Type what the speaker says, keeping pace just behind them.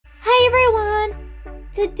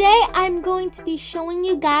Today I'm going to be showing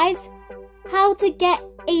you guys how to get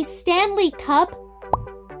a Stanley cup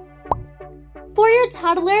for your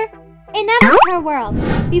toddler in Avatar World.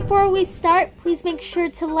 Before we start, please make sure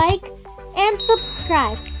to like and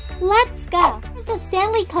subscribe. Let's go! Here's the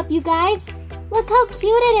Stanley cup, you guys. Look how cute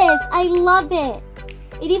it is. I love it.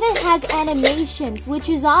 It even has animations, which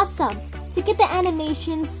is awesome. To get the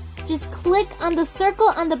animations, just click on the circle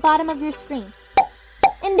on the bottom of your screen.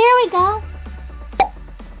 And there we go.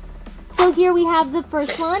 So here we have the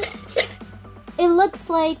first one. It looks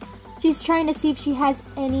like she's trying to see if she has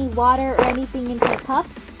any water or anything in her cup.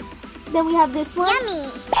 Then we have this one.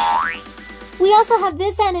 Yummy! We also have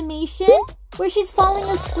this animation where she's falling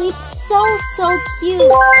asleep. So cute.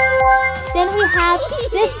 Then we have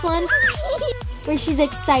this one where she's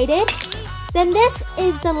excited. Then this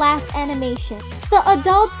is the last animation. The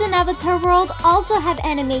adults in Avatar World also have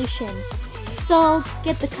animations. So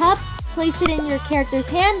get the cup, place it in your character's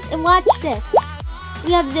hands, and watch this.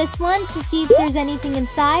 We have this one to see if there's anything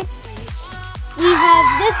inside. We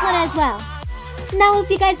have this one as well. Now if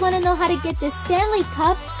you guys want to know how to get this Stanley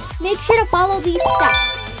cup, make sure to follow these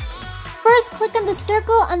steps. First, click on the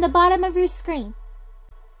circle on the bottom of your screen.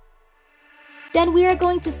 Then we are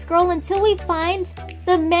going to scroll until we find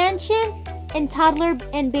the mansion and toddler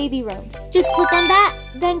and baby rooms. Just click on that,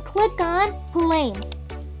 then click on claim.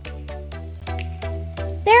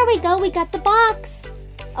 There we go, we got the box.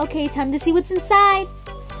 Okay, time to see what's inside.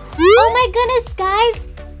 Oh my goodness, guys.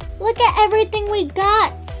 Look at everything we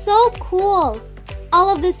got. So cool. All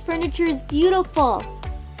of this furniture is beautiful.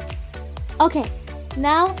 Okay,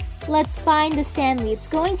 now let's find the Stanley. It's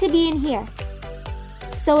going to be in here.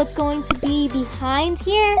 So it's going to be behind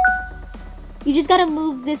here. You just gotta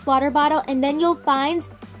move this water bottle and then you'll find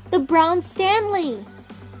the brown Stanley.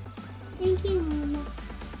 Thank you, Mama.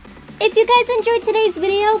 If you guys enjoyed today's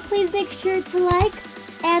video, please make sure to like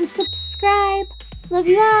and subscribe. Love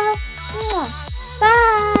you all. Mwah.